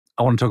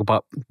I want to talk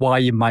about why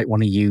you might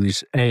want to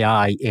use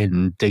AI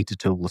in data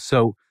tools.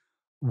 So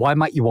why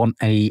might you want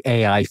any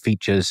AI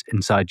features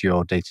inside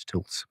your data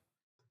tools?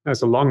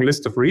 There's a long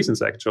list of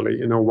reasons,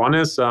 actually. One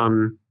is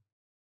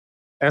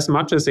as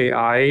much as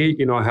AI,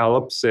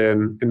 helps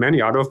in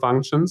many other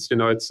functions,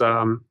 it's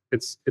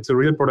a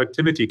real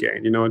productivity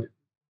gain.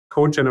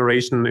 Code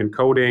generation and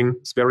coding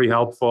is very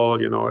helpful,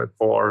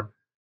 for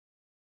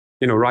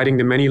writing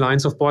the many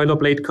lines of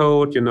boilerplate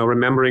code,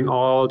 remembering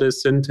all the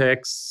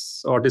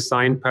syntax or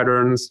design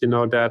patterns,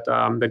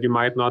 that you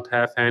might not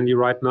have handy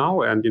right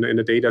now. And, in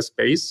the data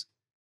space,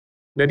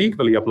 that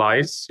equally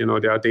applies.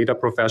 There are data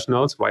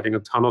professionals writing a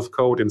ton of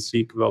code in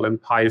SQL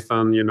and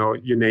Python,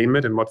 you name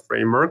it, in what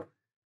framework.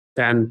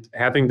 And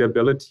having the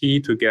ability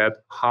to get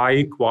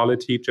high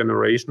quality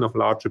generation of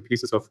larger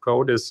pieces of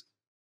code is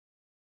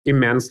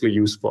immensely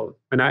useful.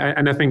 And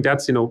I think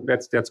that's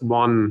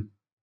one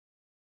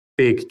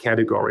big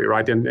category,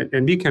 right?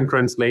 And we can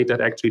translate that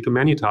actually to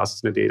many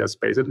tasks in the data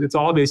space. It's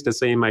always the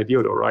same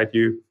idea, though, right?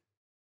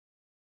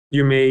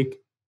 You make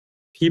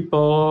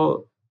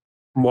people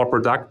more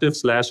productive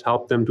 /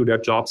 help them do their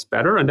jobs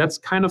better. And that's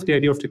kind of the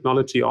idea of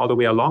technology all the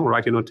way along,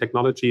 right?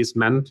 Technology is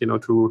meant,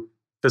 to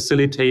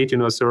facilitate,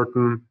 a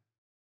certain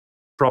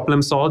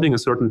problem solving, a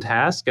certain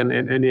task. And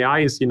AI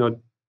is,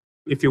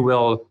 if you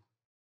will,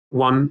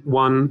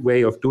 one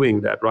way of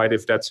doing that, right?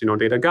 If that's,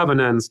 data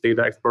governance,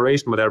 data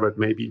exploration, whatever it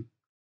may be.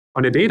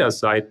 On the data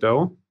side,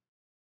 though,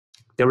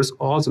 there is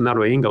also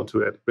another angle to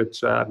it,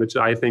 which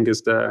I think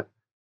is the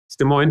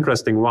more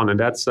interesting one. And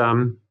that's,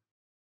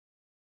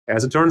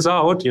 as it turns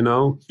out,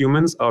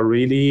 humans are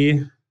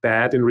really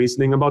bad in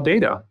reasoning about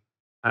data.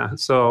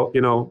 So,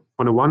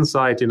 on the one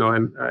side,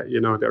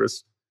 there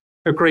is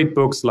great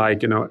books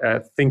like,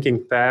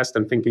 Thinking Fast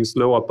and Thinking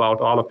Slow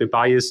about all of the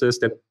biases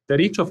that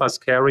each of us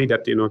carry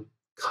that,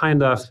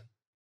 kind of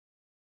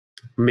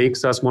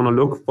makes us want to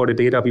look for the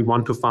data we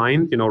want to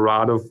find,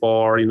 rather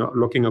for,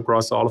 looking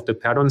across all of the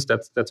patterns.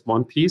 That's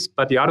one piece.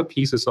 But the other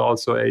piece is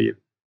also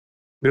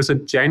there's a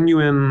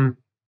genuine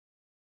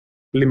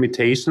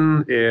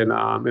limitation in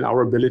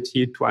our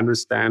ability to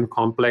understand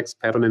complex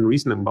pattern and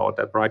reason about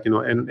that, right?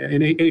 And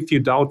if you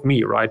doubt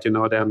me, right, then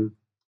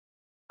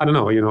I don't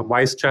know,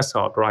 why is chess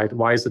hard, right?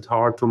 Why is it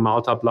hard to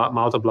multiply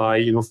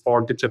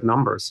 4-digit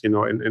numbers, in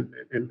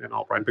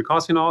our brain?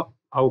 Because,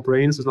 our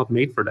brains is not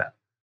made for that.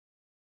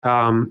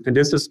 And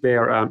this is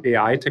where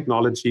AI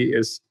technology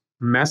is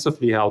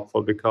massively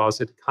helpful, because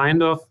it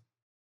kind of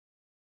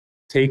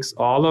takes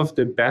all of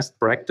the best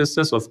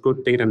practices of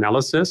good data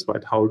analysis,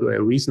 right? How do I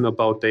reason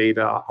about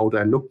data? How do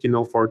I look,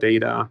 for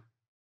data?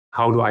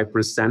 How do I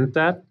present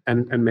that?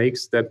 And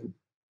makes that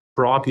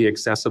broadly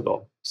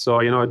accessible. So,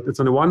 it's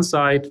on the one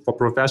side, for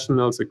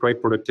professionals, a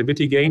great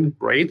productivity gain,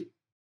 great.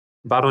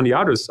 But on the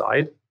other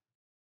side,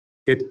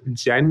 it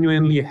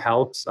genuinely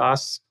helps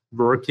us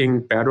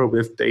working better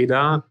with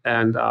data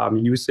and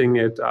using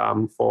it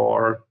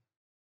for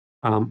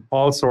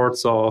all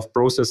sorts of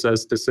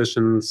processes,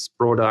 decisions,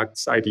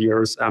 products,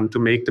 ideas, to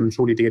make them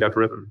truly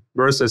data-driven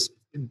versus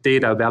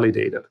data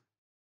validated.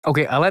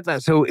 Okay, I like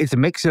that. So it's a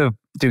mix of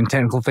doing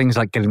technical things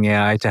like getting the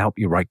AI to help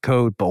you write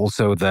code, but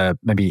also the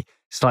maybe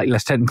slightly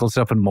less technical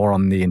stuff and more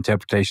on the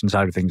interpretation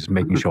side of things,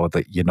 making sure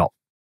that you're not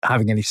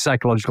having any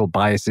psychological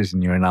biases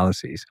in your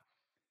analyses.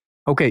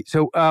 Okay,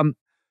 so are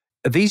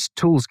these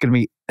tools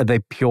are they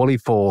purely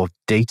for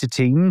data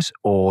teams,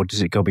 or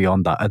does it go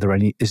beyond that?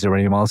 Is there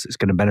anyone else that's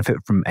going to benefit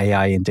from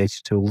AI in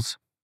data tools?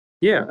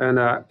 Yeah, and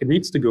it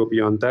needs to go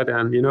beyond that.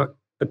 And,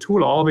 a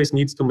tool always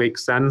needs to make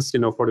sense,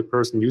 for the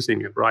person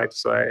using it, right?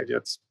 So I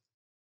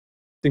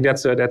think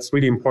that's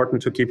really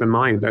important to keep in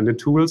mind. And the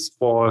tools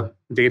for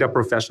data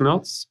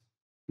professionals,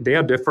 they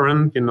are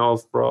different,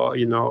 for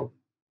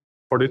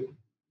the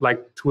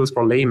like tools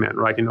for laymen,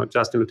 right?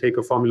 Just to take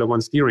a Formula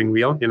One steering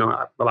wheel,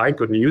 well, I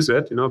couldn't use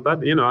it, but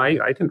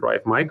I can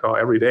drive my car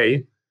every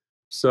day.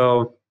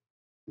 So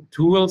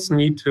tools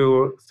need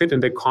to fit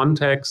in the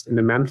context, in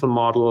the mental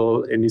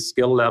model, in the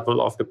skill level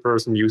of the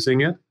person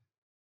using it.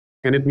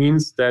 And it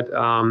means that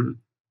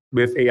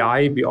with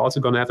AI, we're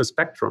also going to have a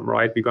spectrum,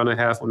 right? We're going to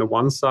have, on the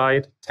one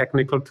side,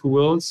 technical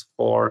tools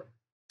for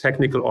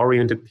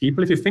technical-oriented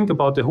people. If you think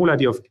about the whole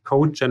idea of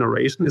code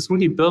generation, it's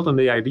really built on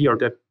the idea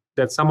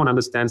that someone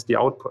understands the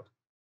output,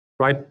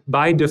 right?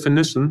 By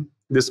definition,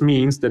 this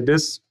means that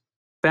this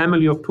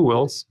family of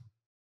tools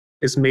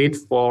is made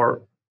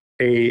for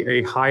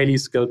a highly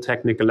skilled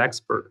technical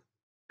expert.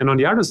 And on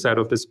the other side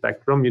of the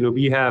spectrum,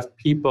 we have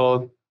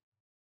people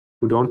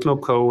who don't know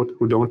code,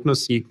 who don't know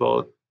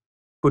SQL,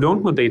 who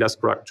don't know data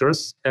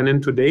structures. And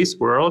in today's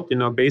world,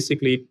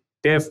 basically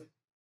they have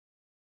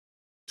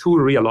two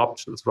real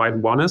options, right?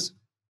 One is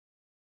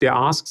they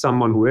ask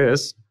someone who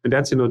is, and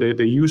that's,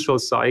 the usual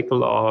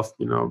cycle of,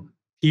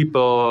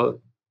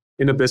 people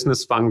in a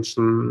business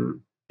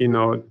function,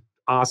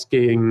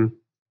 asking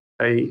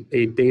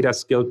a data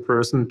skilled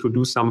person to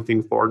do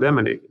something for them,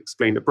 and they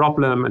explain the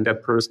problem, and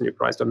that person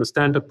tries to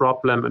understand the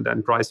problem and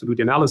then tries to do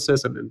the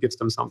analysis and then gives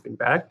them something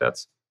back.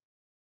 That's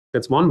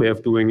one way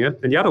of doing it.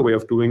 And the other way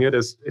of doing it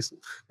is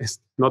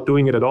not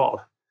doing it at all.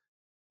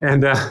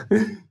 And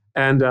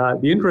And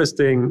the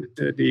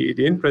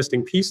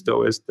interesting piece,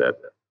 though, is that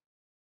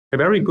a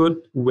very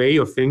good way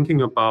of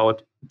thinking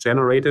about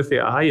generative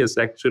AI is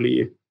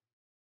actually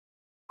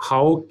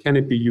how can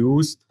it be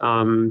used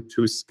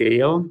to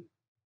scale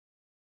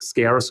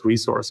scarce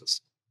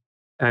resources.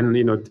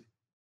 And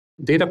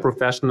data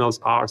professionals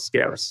are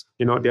scarce.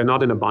 They're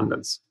not in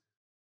abundance.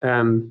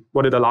 And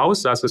what it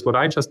allows us is what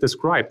I just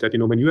described, that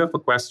when you have a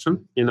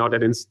question,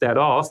 that instead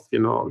of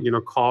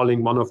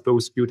calling one of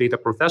those few data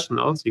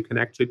professionals, you can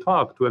actually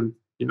talk to a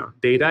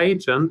data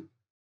agent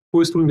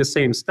who is doing the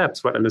same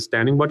steps, right?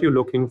 Understanding what you're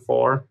looking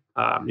for,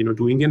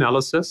 doing the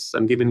analysis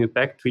and giving it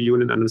back to you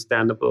in an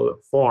understandable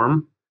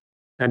form.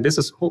 And this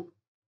is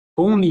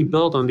only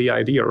built on the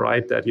idea,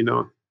 right, that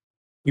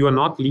you are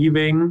not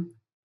leaving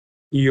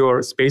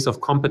your space of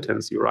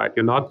competency, right?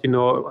 You're not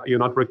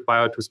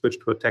required to switch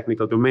to a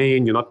technical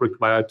domain. You're not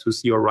required to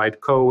see or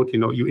write code.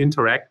 You're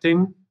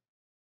interacting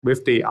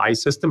with the AI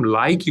system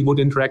like you would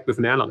interact with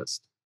an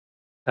analyst.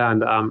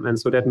 And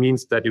so that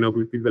means that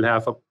we will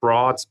have a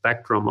broad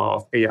spectrum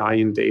of AI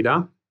in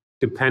data,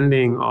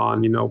 depending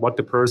on what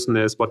the person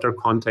is, what their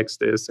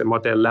context is, and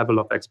what their level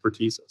of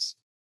expertise is.